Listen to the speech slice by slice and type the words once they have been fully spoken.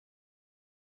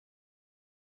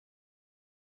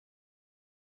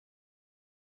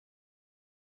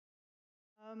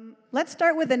Let's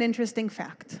start with an interesting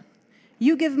fact.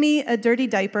 You give me a dirty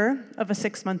diaper of a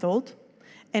 6-month-old,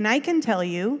 and I can tell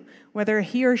you whether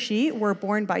he or she were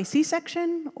born by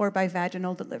C-section or by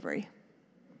vaginal delivery.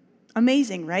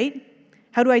 Amazing, right?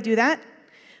 How do I do that?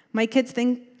 My kids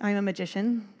think I'm a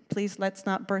magician. Please, let's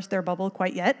not burst their bubble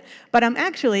quite yet. But I'm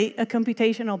actually a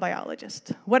computational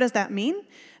biologist. What does that mean?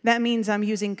 That means I'm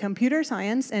using computer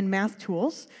science and math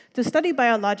tools to study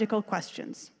biological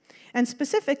questions. And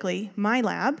specifically, my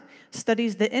lab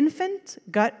studies the infant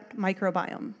gut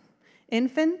microbiome.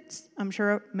 Infant, I'm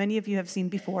sure many of you have seen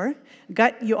before.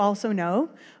 Gut, you also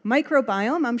know.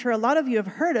 Microbiome, I'm sure a lot of you have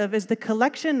heard of, is the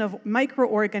collection of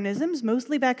microorganisms,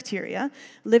 mostly bacteria,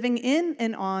 living in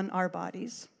and on our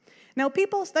bodies. Now,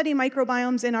 people study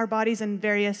microbiomes in our bodies in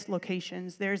various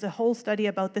locations. There's a whole study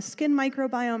about the skin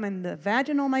microbiome and the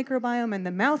vaginal microbiome and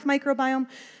the mouth microbiome.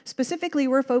 Specifically,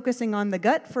 we're focusing on the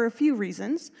gut for a few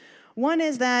reasons. One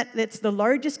is that it's the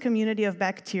largest community of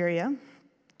bacteria.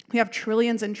 We have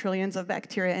trillions and trillions of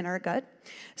bacteria in our gut.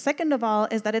 Second of all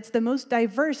is that it's the most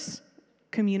diverse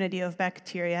community of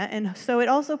bacteria, and so it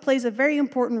also plays a very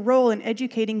important role in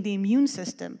educating the immune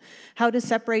system, how to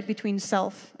separate between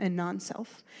self and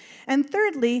non-self. And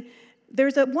thirdly,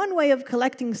 there's one way of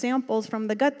collecting samples from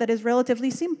the gut that is relatively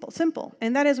simple,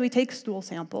 and that is we take stool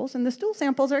samples, and the stool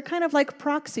samples are kind of like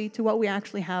proxy to what we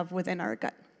actually have within our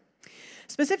gut.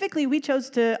 Specifically,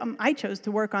 I chose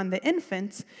to work on the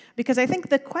infants because I think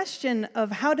the question of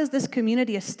how does this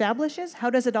community establishes, how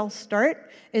does it all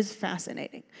start, is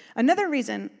fascinating. Another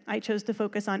reason I chose to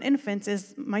focus on infants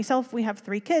is myself, we have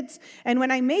 3 kids, and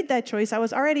when I made that choice, I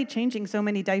was already changing so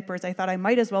many diapers, I thought I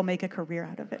might as well make a career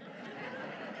out of it.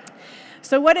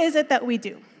 So what is it that we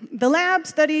do? The lab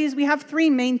studies, we have 3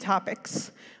 main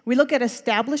topics. We look at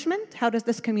establishment, how does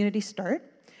this community start?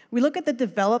 We look at the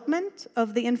development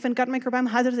of the infant gut microbiome.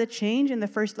 How does it change in the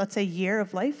first, let's say, year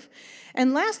of life?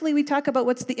 And lastly, we talk about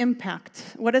what's the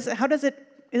impact. Is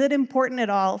it important at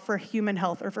all for human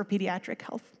health or for pediatric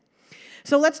health?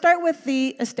 So let's start with the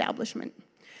establishment.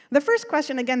 The first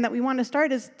question, again, that we want to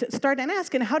start and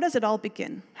ask, and how does it all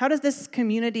begin? How does this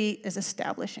community is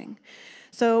establishing?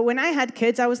 So when I had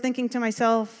kids, I was thinking to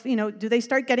myself, do they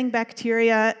start getting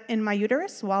bacteria in my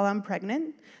uterus while I'm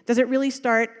pregnant? Does it really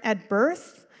start at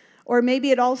birth? Or maybe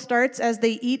it all starts as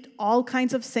they eat all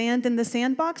kinds of sand in the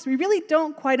sandbox. We really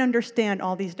don't quite understand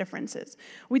all these differences.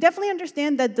 We definitely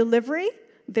understand that delivery,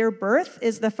 their birth,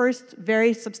 is the first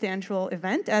very substantial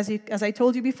event, as I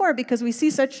told you before, because we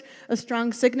see such a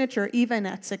strong signature even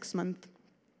at 6 months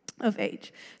of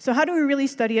age. So how do we really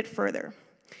study it further?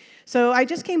 So I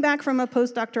just came back from a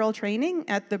postdoctoral training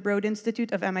at the Broad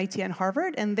Institute of MIT and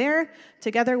Harvard, and there,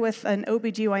 together with an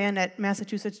OBGYN at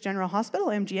Massachusetts General Hospital,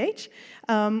 MGH,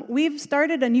 we've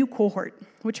started a new cohort,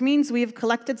 which means we've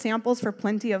collected samples for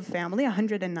plenty of family,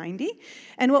 190,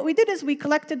 and what we did is we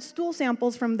collected stool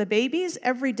samples from the babies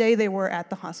every day they were at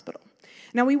the hospital.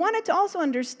 Now, we wanted to also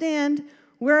understand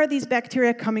where are these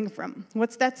bacteria coming from?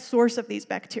 What's that source of these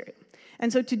bacteria?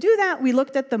 And so to do that, we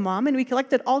looked at the mom, and we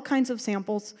collected all kinds of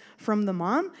samples from the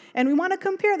mom, and we want to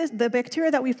compare the bacteria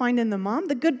that we find in the mom,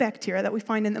 the good bacteria that we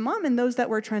find in the mom, and those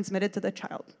that were transmitted to the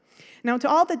child. Now, to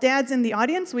all the dads in the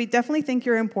audience, we definitely think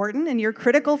you're important, and you're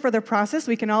critical for the process,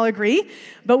 we can all agree,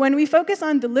 but when we focus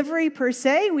on delivery per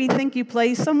se, we think you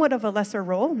play somewhat of a lesser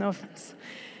role, no offense.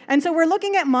 And so we're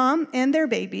looking at mom and their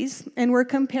babies, and we're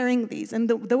comparing these. And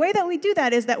the way that we do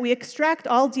that is that we extract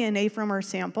all DNA from our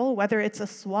sample, whether it's a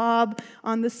swab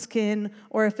on the skin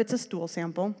or if it's a stool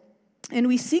sample, and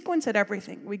we sequence at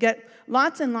everything. We get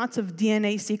lots and lots of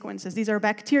DNA sequences. These are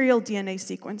bacterial DNA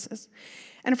sequences.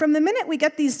 And from the minute we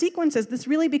get these sequences, this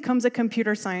really becomes a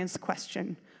computer science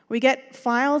question. We get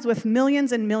files with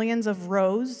millions and millions of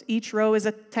rows. Each row is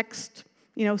a text,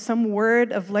 some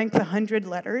word of length 100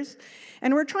 letters.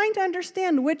 And we're trying to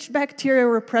understand which bacteria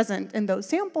were present in those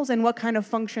samples and what kind of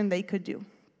function they could do.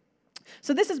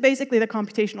 So this is basically the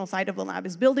computational side of the lab,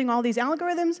 is building all these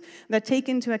algorithms that take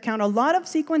into account a lot of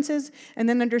sequences and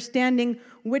then understanding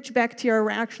which bacteria were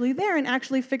actually there and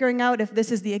actually figuring out if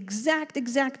this is the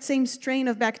exact same strain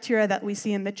of bacteria that we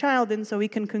see in the child, and so we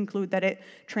can conclude that it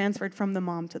transferred from the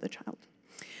mom to the child.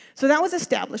 So that was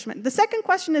establishment. The second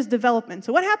question is development.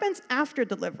 So what happens after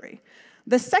delivery?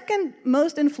 The second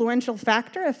most influential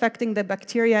factor affecting the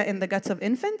bacteria in the guts of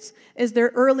infants is their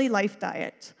early life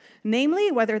diet,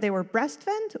 namely whether they were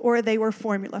breastfed or they were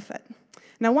formula-fed.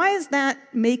 Now, why is that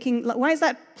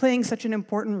playing such an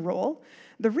important role?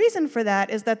 The reason for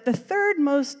that is that the third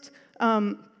most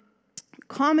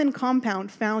common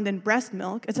compound found in breast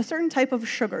milk is a certain type of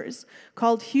sugars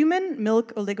called human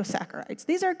milk oligosaccharides.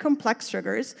 These are complex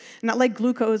sugars, not like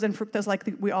glucose and fructose like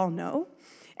we all know.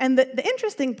 And the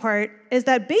interesting part is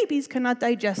that babies cannot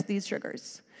digest these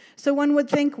sugars. So one would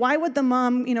think, why would the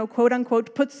mom, quote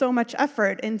unquote, put so much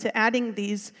effort into adding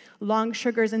these long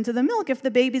sugars into the milk if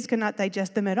the babies cannot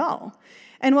digest them at all?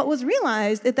 And what was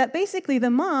realized is that basically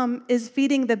the mom is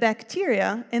feeding the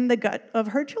bacteria in the gut of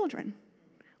her children,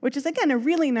 which is, again, a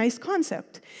really nice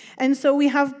concept. And so we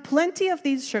have plenty of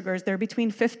these sugars. There are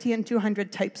between 50 and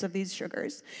 200 types of these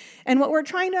sugars. And what we're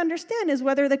trying to understand is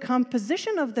whether the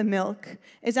composition of the milk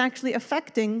is actually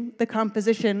affecting the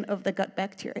composition of the gut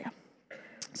bacteria.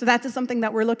 So that is something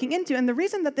that we're looking into. And the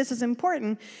reason that this is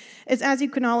important is, as you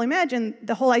can all imagine,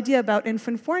 the whole idea about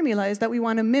infant formula is that we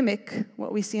want to mimic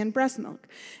what we see in breast milk.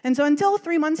 And so until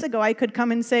 3 months ago, I could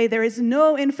come and say there is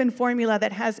no infant formula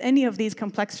that has any of these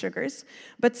complex sugars.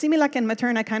 But Similac and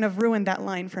Materna kind of ruined that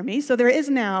line for me. So there is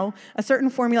now a certain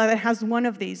formula that has one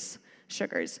of these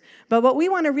sugars. But what we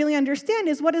want to really understand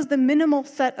is what is the minimal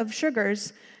set of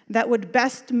sugars that would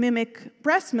best mimic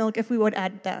breast milk if we would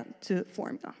add that to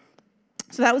formula.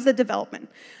 So that was the development.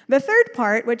 The third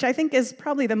part, which I think is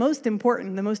probably the most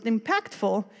important, the most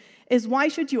impactful, is why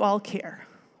should you all care?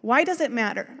 Why does it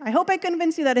matter? I hope I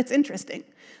convinced you that it's interesting,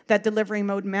 that delivery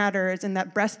mode matters and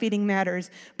that breastfeeding matters,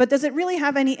 but does it really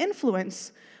have any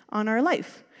influence on our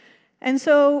life? And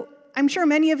so I'm sure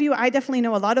many of you, I definitely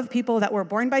know a lot of people that were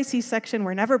born by C-section,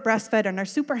 were never breastfed, and are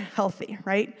super healthy,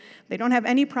 right? They don't have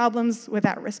any problems with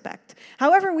that respect.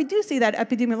 However, we do see that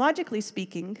epidemiologically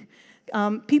speaking,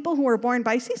 people who are born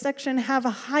by C-section have a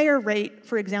higher rate,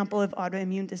 for example, of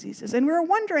autoimmune diseases. And we're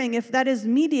wondering if that is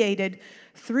mediated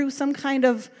through some kind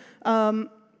of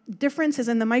differences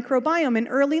in the microbiome in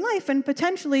early life and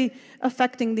potentially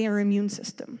affecting their immune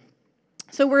system.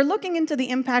 So we're looking into the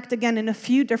impact, again, in a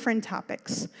few different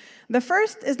topics. The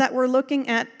first is that we're looking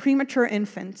at premature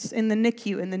infants in the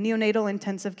NICU, in the neonatal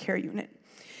intensive care unit.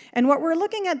 And what we're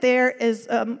looking at there is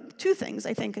two things,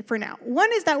 I think, for now. One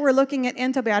is that we're looking at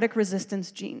antibiotic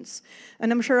resistance genes.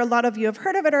 And I'm sure a lot of you have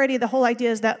heard of it already. The whole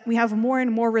idea is that we have more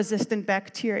and more resistant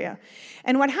bacteria.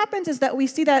 And what happens is that we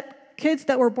see that kids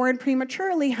that were born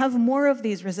prematurely have more of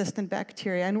these resistant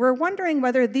bacteria. And we're wondering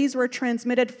whether these were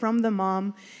transmitted from the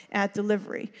mom at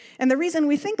delivery. And the reason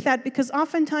we think that, because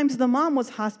oftentimes the mom was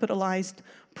hospitalized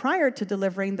prior to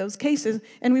delivering those cases,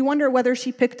 and we wonder whether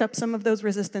she picked up some of those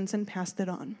resistance and passed it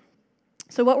on.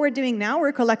 So what we're doing now,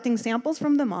 we're collecting samples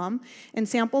from the mom and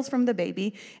samples from the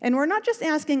baby, and we're not just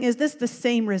asking, is this the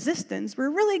same resistance? We're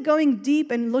really going deep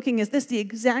and looking, is this the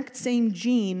exact same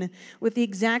gene with the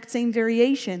exact same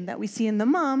variation that we see in the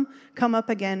mom come up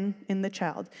again in the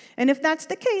child? And if that's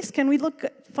the case, can we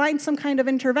find some kind of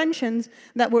interventions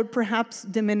that would perhaps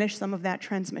diminish some of that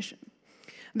transmission?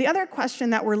 The other question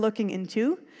that we're looking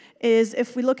into is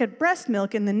if we look at breast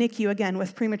milk in the NICU, again,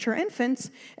 with premature infants,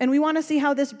 and we want to see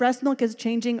how this breast milk is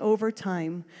changing over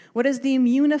time. What is the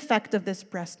immune effect of this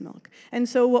breast milk? And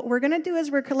so what we're going to do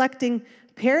is we're collecting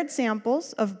paired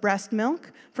samples of breast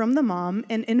milk from the mom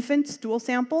and infant stool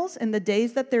samples in the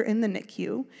days that they're in the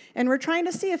NICU, and we're trying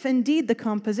to see if indeed the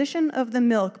composition of the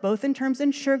milk, both in terms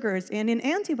of sugars and in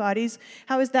antibodies,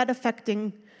 how is that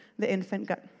affecting the infant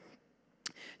gut.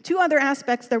 Two other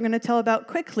aspects that we're going to tell about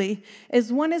quickly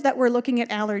is one is that we're looking at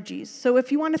allergies. So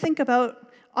if you want to think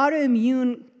about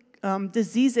autoimmune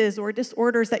diseases or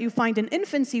disorders that you find in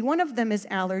infancy, one of them is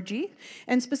allergy.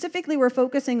 And specifically, we're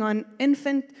focusing on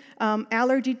infant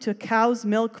allergy to cow's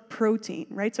milk protein,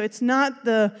 right? So it's not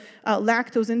the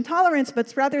lactose intolerance, but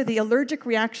it's rather the allergic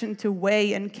reaction to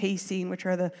whey and casein, which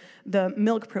are the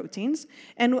milk proteins.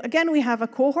 And again, we have a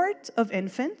cohort of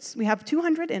infants. We have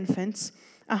 200 infants.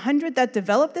 100 that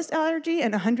developed this allergy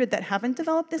and 100 that haven't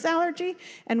developed this allergy,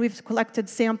 and we've collected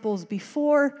samples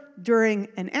before, during,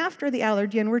 and after the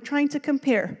allergy, and we're trying to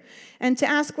compare and to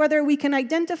ask whether we can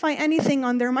identify anything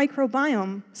on their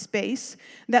microbiome space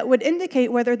that would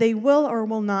indicate whether they will or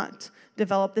will not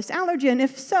develop this allergy, and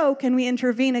if so, can we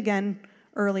intervene again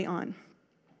early on.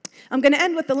 I'm going to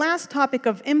end with the last topic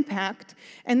of impact,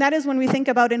 and that is when we think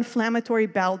about inflammatory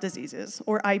bowel diseases,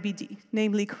 or IBD,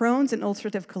 namely Crohn's and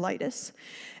ulcerative colitis.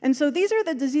 And so these are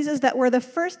the diseases that were the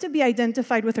first to be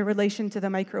identified with a relation to the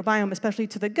microbiome, especially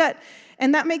to the gut.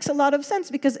 And that makes a lot of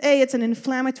sense because A, it's an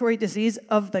inflammatory disease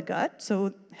of the gut,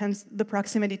 so hence the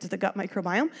proximity to the gut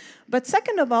microbiome. But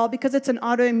second of all, because it's an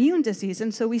autoimmune disease,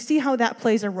 and so we see how that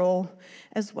plays a role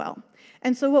as well.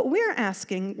 And so what we're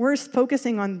asking, we're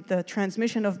focusing on the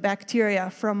transmission of bacteria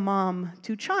from mom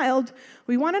to child.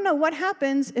 We want to know what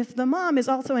happens if the mom is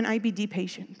also an IBD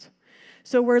patient.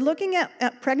 So we're looking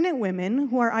at pregnant women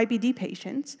who are IBD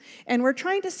patients, and we're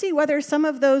trying to see whether some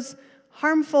of those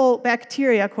harmful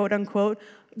bacteria, quote unquote,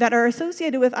 that are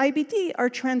associated with IBD are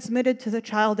transmitted to the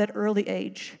child at early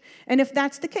age. And if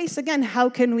that's the case, again, how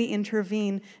can we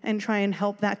intervene and try and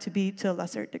help that to be to a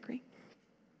lesser degree?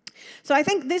 So I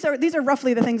think these are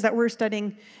roughly the things that we're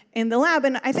studying in the lab,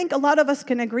 and I think a lot of us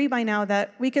can agree by now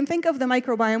that we can think of the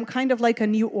microbiome kind of like a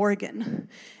new organ.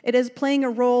 It is playing a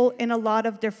role in a lot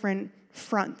of different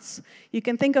fronts. You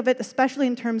can think of it especially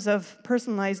in terms of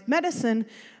personalized medicine,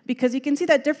 because you can see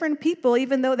that different people,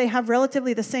 even though they have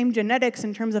relatively the same genetics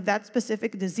in terms of that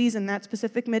specific disease and that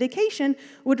specific medication,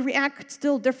 would react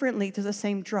still differently to the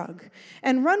same drug.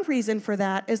 And one reason for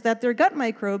that is that their gut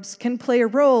microbes can play a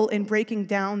role in breaking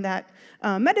down that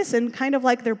medicine, kind of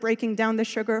like they're breaking down the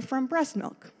sugar from breast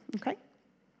milk, okay?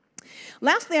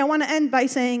 Lastly, I want to end by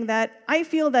saying that I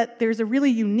feel that there's a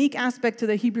really unique aspect to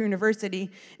the Hebrew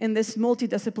University in this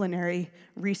multidisciplinary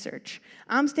research.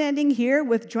 I'm standing here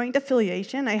with joint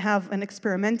affiliation. I have an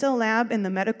experimental lab in the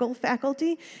medical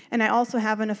faculty, and I also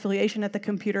have an affiliation at the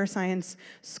computer science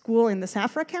school in the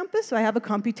Safra campus. So I have a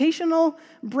computational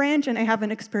branch, and I have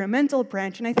an experimental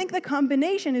branch, and I think the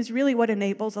combination is really what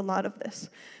enables a lot of this.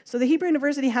 So the Hebrew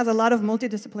University has a lot of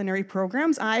multidisciplinary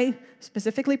programs. I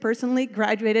specifically, personally,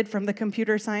 graduated from the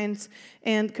computer science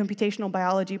and computational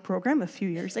biology program a few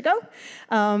years ago,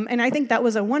 and I think that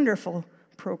was a wonderful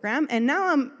program. And now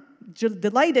I'm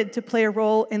delighted to play a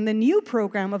role in the new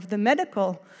program of the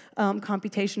medical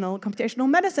computational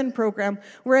medicine program,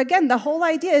 where again, the whole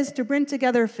idea is to bring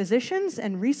together physicians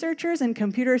and researchers and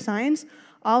computer science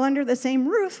all under the same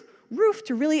roof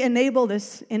to really enable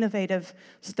this innovative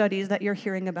studies that you're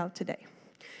hearing about today.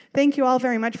 Thank you all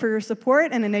very much for your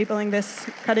support and enabling this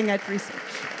cutting-edge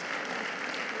research.